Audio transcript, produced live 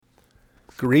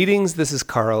Greetings, this is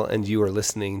Carl, and you are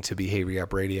listening to Behavior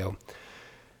Gap Radio.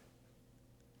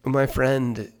 My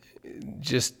friend,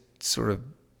 just sort of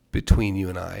between you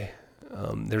and I,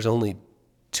 there's only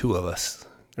two of us.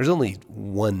 There's only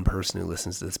one person who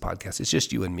listens to this podcast. It's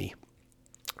just you and me,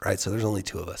 right? So there's only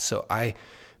two of us. So if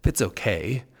it's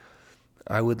okay,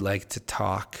 I would like to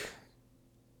talk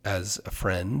as a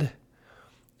friend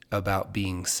about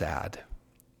being sad.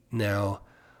 Now,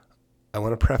 I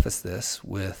want to preface this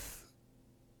with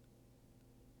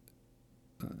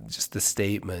just the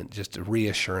statement, just a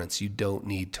reassurance, you don't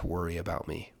need to worry about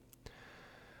me.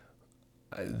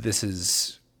 This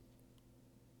is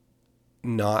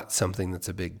not something that's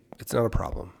it's not a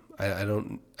problem. I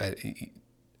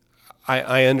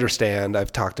understand,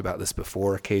 I've talked about this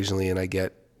before occasionally, and I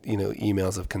get,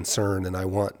 emails of concern, and I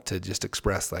want to just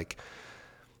express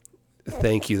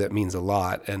thank you, that means a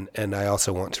lot. And I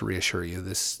also want to reassure you,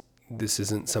 this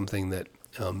isn't something that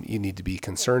you need to be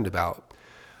concerned about.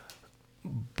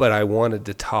 But I wanted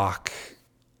to talk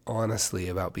honestly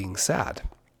about being sad.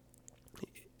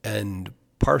 And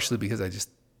partially because I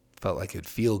just felt like it'd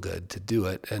feel good to do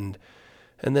it. And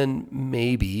then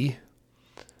maybe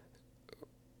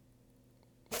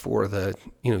for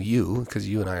you, because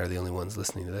you and I are the only ones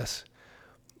listening to this,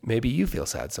 maybe you feel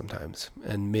sad sometimes.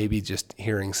 And maybe just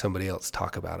hearing somebody else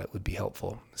talk about it would be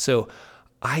helpful. So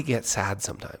I get sad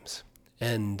sometimes.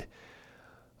 And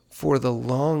for the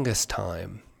longest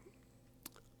time,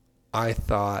 I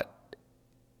thought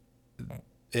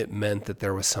it meant that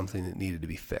there was something that needed to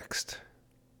be fixed.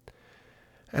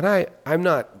 And I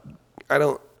don't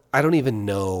even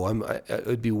know. It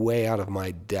would be way out of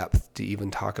my depth to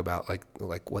even talk about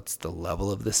like what's the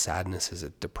level of the sadness? Is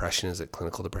it depression? Is it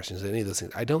clinical depression? Is it any of those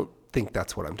things? I don't think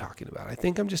that's what I'm talking about. I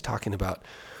think I'm just talking about,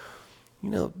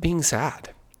 being sad.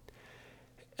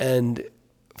 And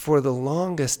for the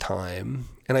longest time,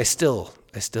 and I still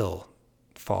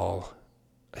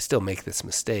make this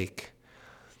mistake.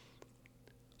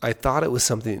 I thought it was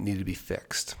something that needed to be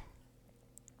fixed.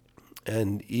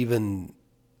 And even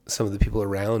some of the people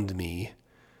around me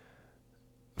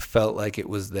felt like it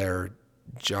was their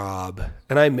job.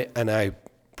 And I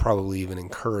probably even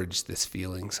encouraged this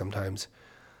feeling sometimes.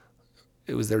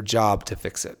 It was their job to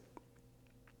fix it.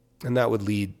 And that would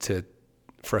lead to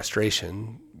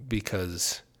frustration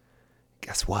because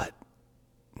guess what?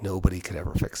 Nobody could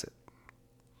ever fix it.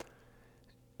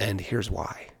 And here's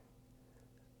why.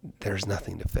 There's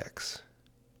nothing to fix.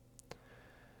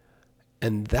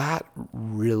 And that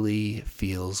really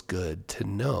feels good to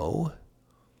know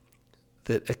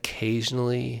that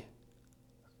occasionally,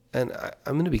 and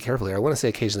I'm going to be careful here. I want to say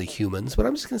occasionally humans, but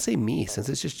I'm just going to say me since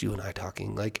it's just you and I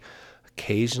talking.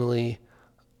 Occasionally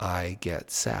I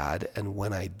get sad, and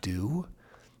when I do,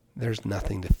 there's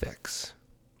nothing to fix.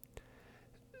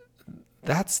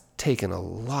 That's taken a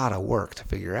lot of work to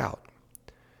figure out.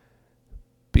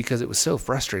 Because it was so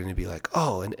frustrating to be like,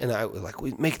 oh, and I was like,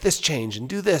 we make this change and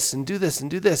do this and do this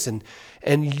and do this and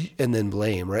then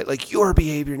blame, right? Like your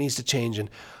behavior needs to change and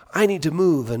I need to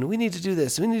move and we need to do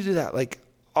this and we need to do that. Like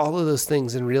all of those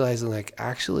things, and realizing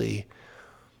actually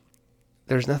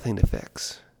there's nothing to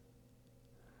fix.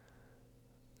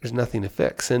 There's nothing to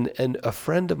fix. And a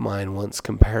friend of mine once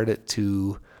compared it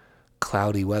to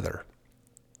cloudy weather.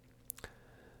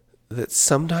 That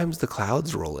sometimes the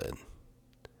clouds roll in.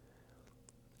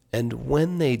 And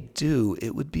when they do,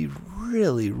 it would be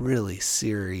really, really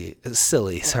silly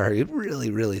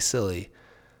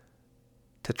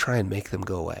to try and make them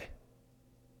go away.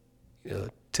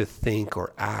 To think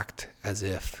or act as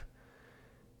if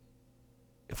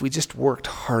we just worked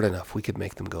hard enough, we could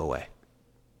make them go away.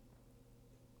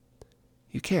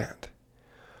 You can't.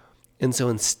 And so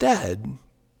instead,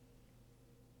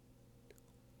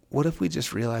 what if we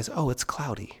just realize, oh, it's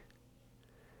cloudy?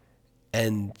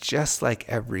 And just like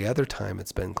every other time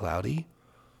it's been cloudy,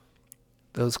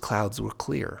 those clouds were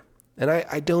clear. And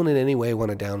I don't in any way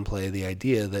want to downplay the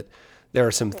idea that there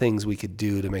are some things we could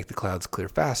do to make the clouds clear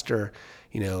faster.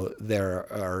 There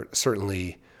are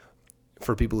certainly,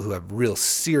 for people who have real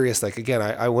serious, again,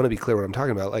 I want to be clear what I'm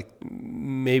talking about.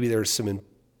 Maybe there's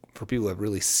for people who have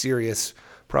really serious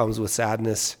problems with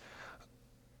sadness,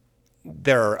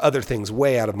 there are other things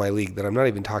way out of my league that I'm not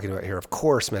even talking about here. Of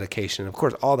course, medication, of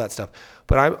course, all that stuff.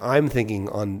 But I'm thinking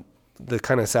on the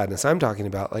kind of sadness I'm talking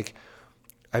about.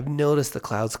 I've noticed the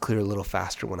clouds clear a little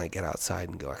faster when I get outside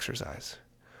and go exercise.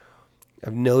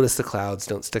 I've noticed the clouds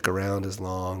don't stick around as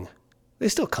long. They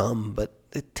still come, but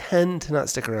they tend to not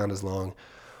stick around as long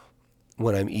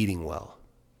when I'm eating well.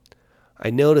 I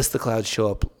notice the clouds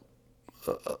show up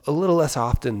a little less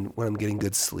often when I'm getting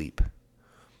good sleep.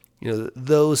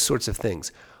 Those sorts of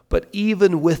things. But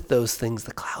even with those things,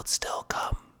 the clouds still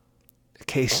come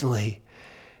occasionally.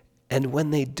 And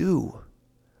when they do,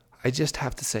 I just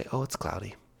have to say, oh, it's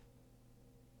cloudy.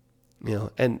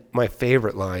 And my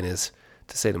favorite line is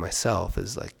to say to myself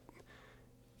is like,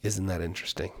 isn't that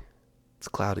interesting? It's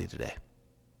cloudy today.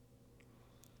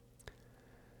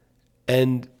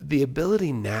 And the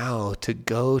ability now to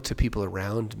go to people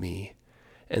around me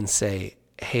and say,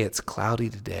 hey, it's cloudy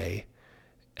today,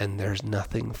 and there's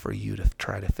nothing for you to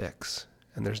try to fix,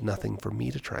 and there's nothing for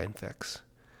me to try and fix.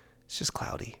 It's just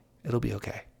cloudy. It'll be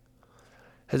okay.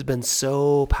 Has been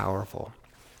so powerful.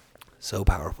 So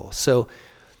powerful. So,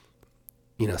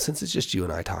 since it's just you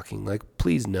and I talking, like,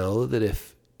 please know that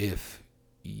if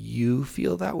you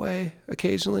feel that way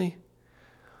occasionally,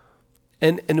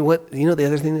 and what, the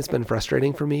other thing that's been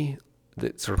frustrating for me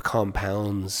that sort of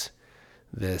compounds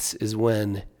this is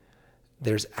when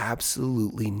there's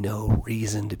absolutely no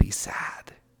reason to be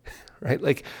sad, right?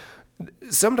 Like,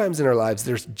 sometimes in our lives,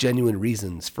 there's genuine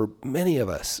reasons for many of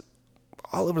us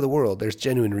all over the world. There's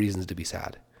genuine reasons to be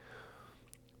sad.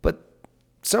 But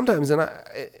sometimes,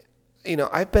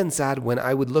 I've been sad when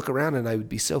I would look around and I would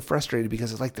be so frustrated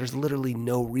because it's like, there's literally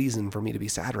no reason for me to be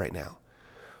sad right now.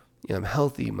 I'm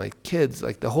healthy, my kids,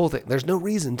 like the whole thing. There's no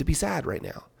reason to be sad right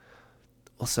now.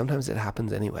 Well, sometimes it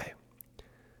happens anyway.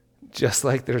 Just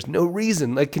like there's no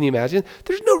reason, like, can you imagine?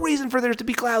 There's no reason for there to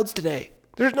be clouds today.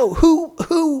 There's no, who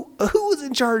was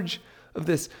in charge of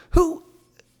this? Who,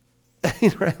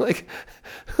 right? Like,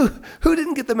 who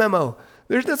didn't get the memo?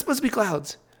 There's not supposed to be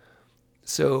clouds.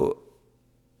 So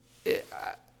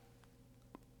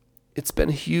it's been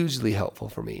hugely helpful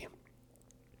for me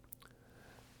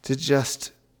to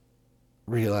just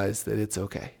realize that it's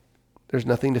okay. There's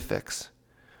nothing to fix.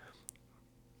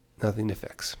 Nothing to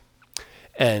fix.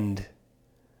 And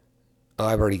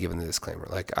I've already given the disclaimer.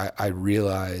 Like, I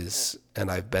realize, and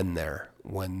I've been there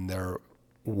when there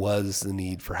was the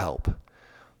need for help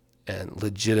and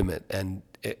legitimate. And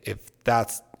if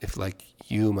like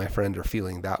you, my friend, are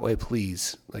feeling that way,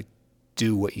 please, like,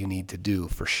 do what you need to do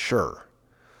for sure.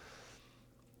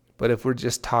 But if we're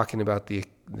just talking about the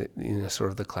sort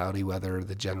of the cloudy weather,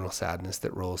 the general sadness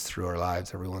that rolls through our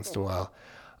lives every once in a while,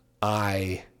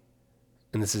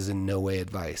 and this is in no way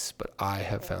advice, but I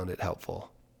have found it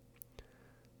helpful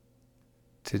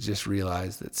to just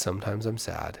realize that sometimes I'm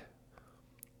sad.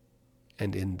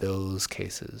 And in those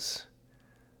cases,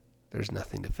 there's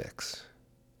nothing to fix.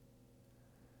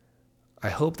 I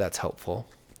hope that's helpful.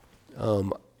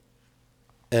 And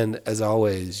as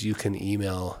always, you can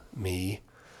email me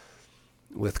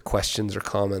with questions or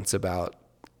comments about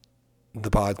the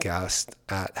podcast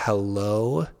at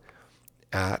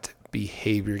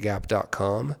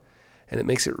hello@behaviorgap.com. And it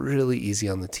makes it really easy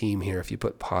on the team here if you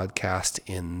put podcast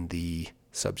in the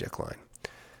subject line.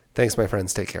 Thanks, my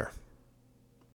friends. Take care.